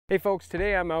Hey folks,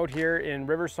 today I'm out here in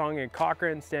Riversong and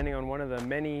Cochrane, standing on one of the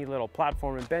many little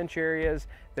platform and bench areas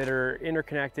that are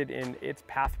interconnected in its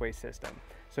pathway system.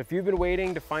 So if you've been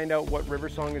waiting to find out what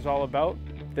Riversong is all about,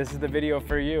 this is the video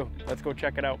for you. Let's go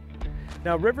check it out.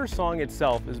 Now, Riversong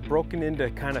itself is broken into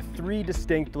kind of three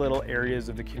distinct little areas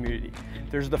of the community.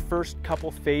 There's the first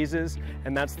couple phases,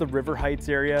 and that's the River Heights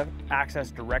area,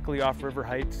 accessed directly off River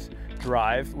Heights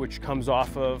Drive, which comes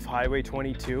off of Highway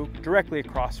 22, directly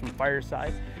across from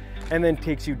Fireside, and then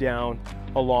takes you down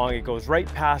along. It goes right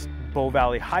past Bow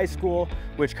Valley High School,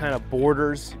 which kind of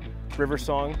borders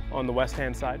Riversong on the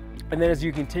west-hand side. And then as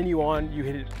you continue on, you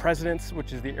hit Presidents,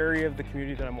 which is the area of the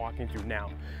community that I'm walking through now.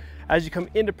 As you come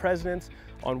into Presidents,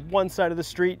 on one side of the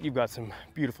street, you've got some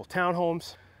beautiful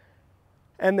townhomes.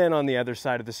 And then on the other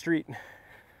side of the street,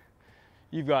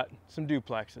 you've got some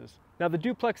duplexes. Now, the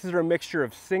duplexes are a mixture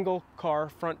of single car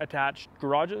front attached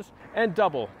garages and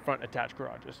double front attached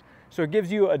garages. So it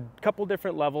gives you a couple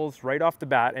different levels right off the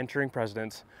bat entering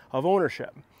Presidents of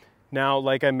ownership. Now,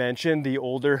 like I mentioned, the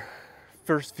older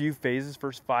first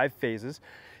 5 phases,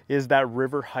 is that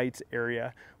River Heights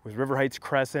area with River Heights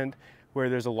Crescent, where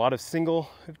there's a lot of single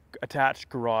attached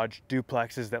garage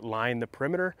duplexes that line the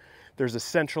perimeter. There's a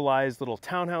centralized little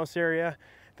townhouse area.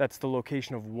 That's the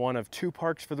location of one of two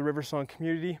parks for the Riversong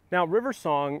community. Now,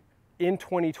 Riversong in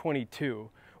 2022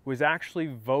 was actually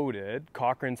voted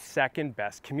Cochrane's second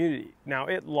best community. Now,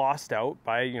 it lost out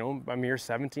by, a mere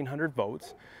 1,700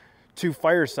 votes to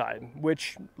Fireside,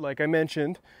 which, like I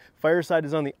mentioned, Fireside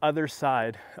is on the other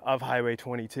side of Highway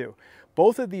 22.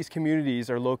 Both of these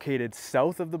communities are located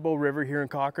south of the Bow River here in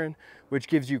Cochrane, which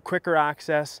gives you quicker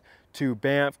access to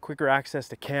Banff, quicker access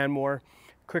to Canmore,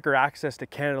 quicker access to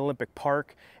Canada Olympic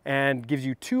Park, and gives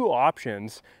you two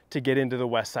options to get into the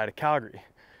west side of Calgary.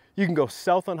 You can go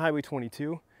south on Highway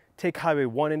 22, take Highway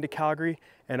 1 into Calgary,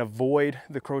 and avoid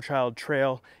the Crowchild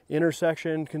Trail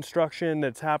intersection construction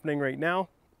that's happening right now.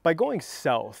 By going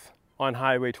south on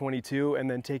Highway 22 and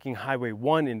then taking Highway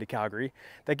 1 into Calgary,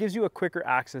 that gives you a quicker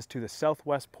access to the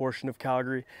southwest portion of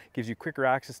Calgary, gives you quicker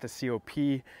access to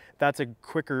COP. That's a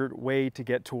quicker way to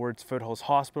get towards Foothills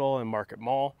Hospital and Market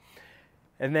Mall.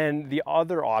 And then the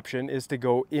other option is to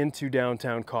go into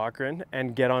downtown Cochrane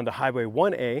and get onto Highway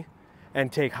 1A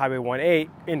and take Highway 1A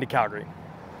into Calgary.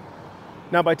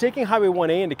 Now, by taking Highway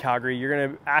 1A into Calgary, you're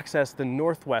going to access the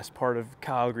northwest part of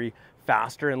Calgary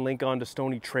faster and link onto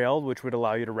Stony Trail, which would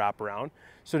allow you to wrap around.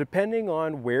 So depending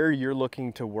on where you're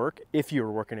looking to work, if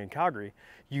you're working in Calgary,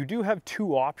 you do have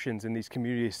two options in these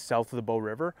communities south of the Bow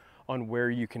River on where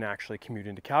you can actually commute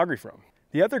into Calgary from.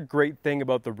 The other great thing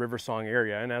about the Riversong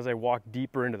area, and as I walk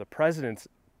deeper into the Presidents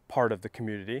part of the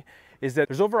community, is that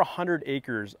there's over 100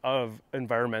 acres of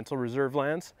environmental reserve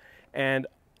lands, and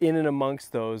in and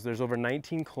amongst those, there's over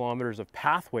 19 kilometers of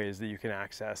pathways that you can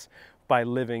access by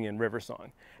living in Riversong.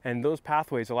 And those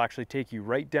pathways will actually take you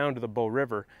right down to the Bow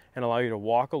River and allow you to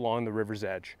walk along the river's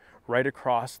edge, right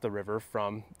across the river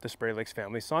from the Spray Lakes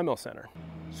Family Sawmill Center.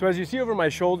 So as you see over my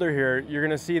shoulder here, you're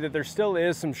gonna see that there still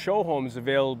is some show homes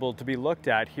available to be looked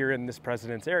at here in this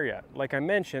Presidents area. Like I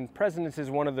mentioned, Presidents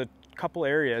is one of the couple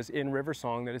areas in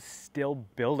Riversong that is still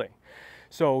building.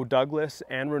 So Douglas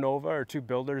and Renova are two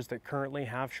builders that currently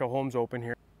have show homes open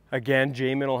here. Again,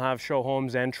 Jamin will have show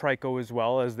homes and Trico as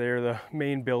well, as they're the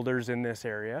main builders in this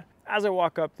area. As I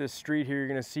walk up this street here, you're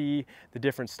gonna see the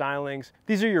different stylings.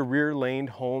 These are your rear laned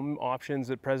home options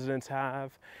that Presidents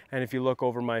have. And if you look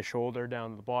over my shoulder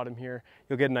down at the bottom here,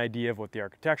 you'll get an idea of what the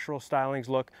architectural stylings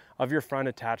look of your front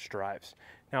attached drives.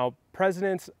 Now,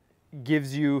 Presidents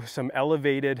gives you some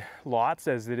elevated lots,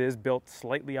 as it is built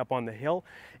slightly up on the hill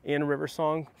in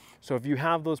Riversong. So if you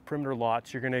have those perimeter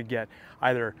lots, you're gonna get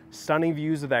either stunning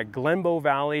views of that Glenbow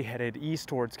Valley headed east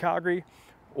towards Calgary,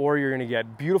 or you're gonna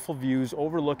get beautiful views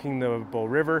overlooking the Bow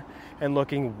River and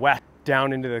looking west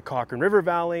down into the Cochrane River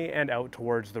Valley and out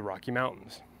towards the Rocky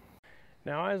Mountains.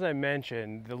 Now, as I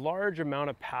mentioned, the large amount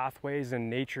of pathways and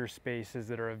nature spaces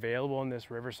that are available in this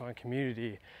Riversong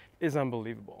community is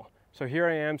unbelievable. So here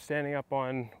I am standing up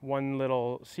on one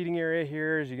little seating area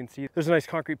here. As you can see, there's a nice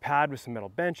concrete pad with some metal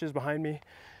benches behind me.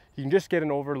 You can just get an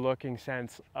overlooking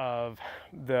sense of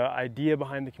the idea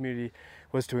behind the community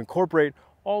was to incorporate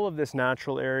all of this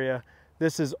natural area.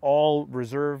 This is all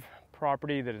reserve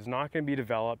property that is not going to be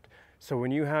developed. So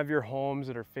when you have your homes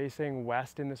that are facing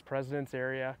west in this Presidents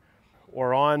area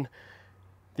or on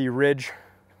the ridge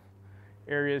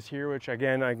areas here, which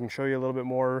again, I can show you a little bit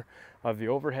more of the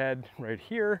overhead right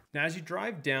here. Now, as you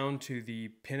drive down to the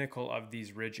pinnacle of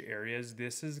these ridge areas,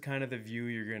 this is kind of the view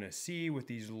you're gonna see with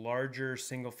these larger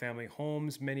single family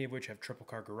homes, many of which have triple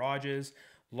car garages,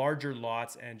 larger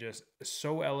lots and just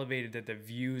so elevated that the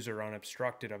views are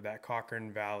unobstructed of that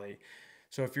Cochrane Valley.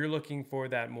 So if you're looking for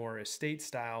that more estate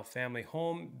style family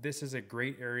home, this is a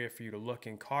great area for you to look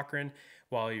in Cochrane.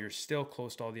 While you're still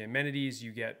close to all the amenities,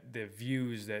 you get the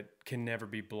views that can never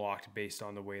be blocked based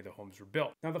on the way the homes were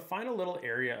built. Now, the final little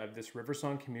area of this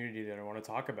Riversong community that I want to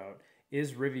talk about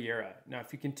is Riviera. Now,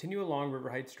 if you continue along River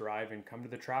Heights Drive and come to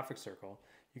the traffic circle,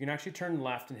 you can actually turn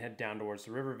left and head down towards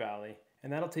the river valley,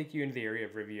 and that'll take you into the area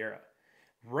of Riviera.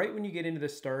 Right when you get into the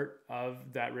start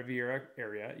of that Riviera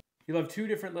area, you'll have two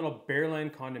different little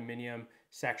bareland condominium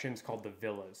sections called the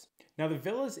villas. Now, the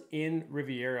villas in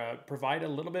Riviera provide a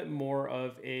little bit more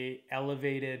of a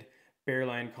elevated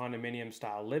bareland condominium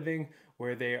style living,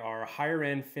 where they are higher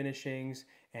end finishings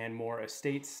and more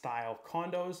estate style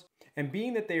condos. And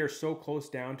being that they are so close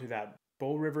down to that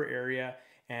Bow River area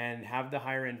and have the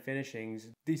higher end finishings,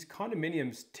 these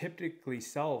condominiums typically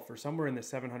sell for somewhere in the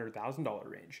 $700,000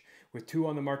 range, with two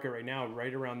on the market right now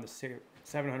right around the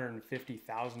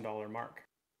 $750,000 mark.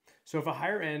 So if a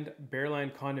higher end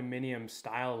bareland condominium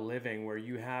style living where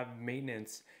you have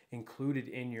maintenance included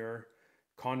in your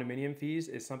condominium fees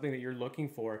is something that you're looking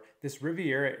for, this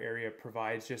Riviera area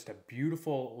provides just a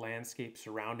beautiful landscape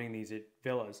surrounding these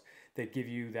villas that give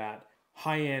you that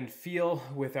high-end feel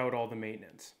without all the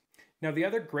maintenance. Now, the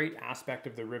other great aspect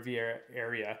of the Riviera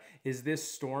area is this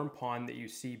storm pond that you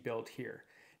see built here.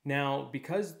 Now,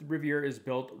 because the Riviera is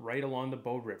built right along the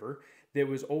Bow River, it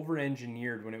was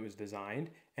over-engineered when it was designed,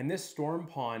 and this storm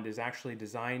pond is actually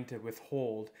designed to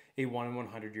withhold a 1 in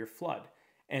 100 year flood.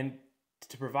 And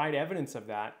to provide evidence of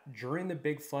that, during the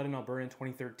big flood in Alberta in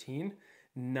 2013,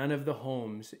 none of the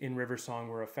homes in Riversong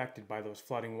were affected by those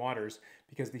flooding waters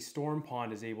because the storm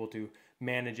pond is able to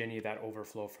manage any of that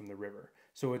overflow from the river.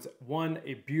 So it's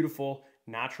a beautiful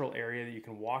natural area that you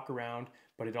can walk around,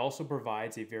 but it also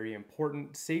provides a very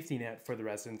important safety net for the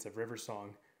residents of Riversong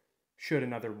should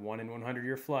another 1 in 100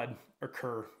 year flood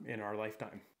occur in our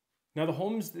lifetime. Now, the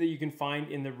homes that you can find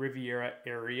in the Riviera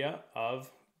area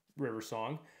of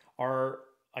Riversong are,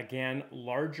 again,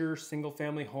 larger single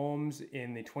family homes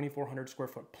in the 2,400 square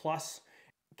foot plus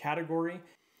category.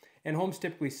 And homes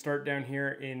typically start down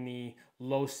here in the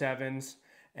low sevens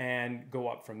and go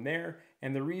up from there.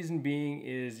 And the reason being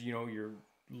is, your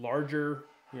larger,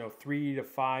 3 to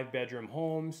 5 bedroom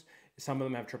homes, some of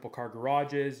them have triple car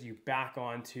garages. You back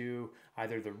onto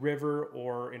either the river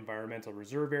or environmental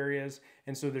reserve areas.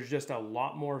 And so there's just a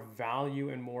lot more value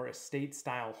and more estate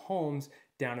style homes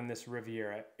down in this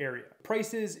Riviera area.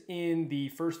 Prices in the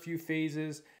first few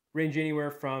phases range anywhere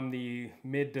from the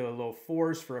mid to low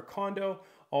fours for a condo,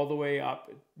 all the way up,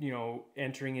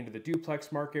 entering into the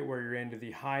duplex market where you're into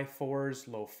the high fours,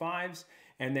 low fives,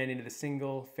 and then into the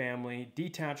single family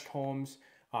detached homes,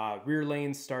 rear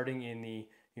lanes starting in the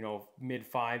mid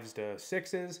fives to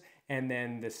sixes, and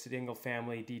then the single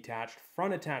family detached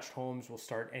front attached homes will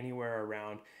start anywhere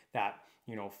around that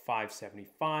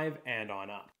 575 and on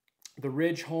up. The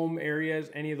ridge home areas,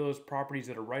 any of those properties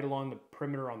that are right along the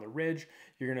perimeter on the ridge,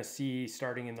 you're going to see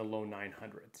starting in the low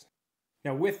 900s.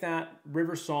 Now, with that,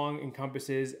 Riversong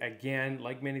encompasses, again,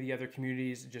 like many of the other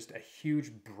communities, just a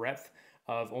huge breadth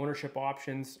of ownership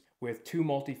options with 2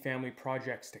 multifamily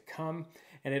projects to come,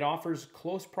 and it offers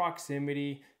close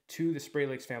proximity to the Spray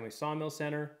Lakes Family Sawmill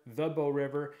Center, the Bow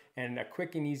River, and a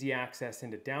quick and easy access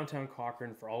into downtown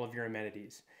Cochrane for all of your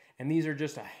amenities. And these are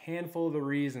just a handful of the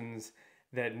reasons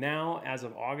that now, as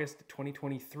of August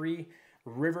 2023,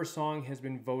 Riversong has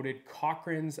been voted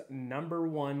Cochrane's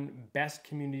 #1 best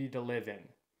community to live in.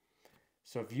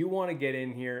 So if you want to get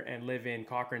in here and live in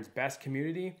Cochrane's best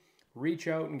community, reach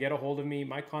out and get a hold of me.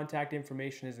 My contact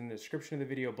information is in the description of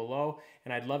the video below,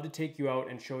 and I'd love to take you out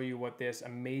and show you what this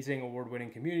amazing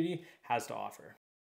award-winning community has to offer.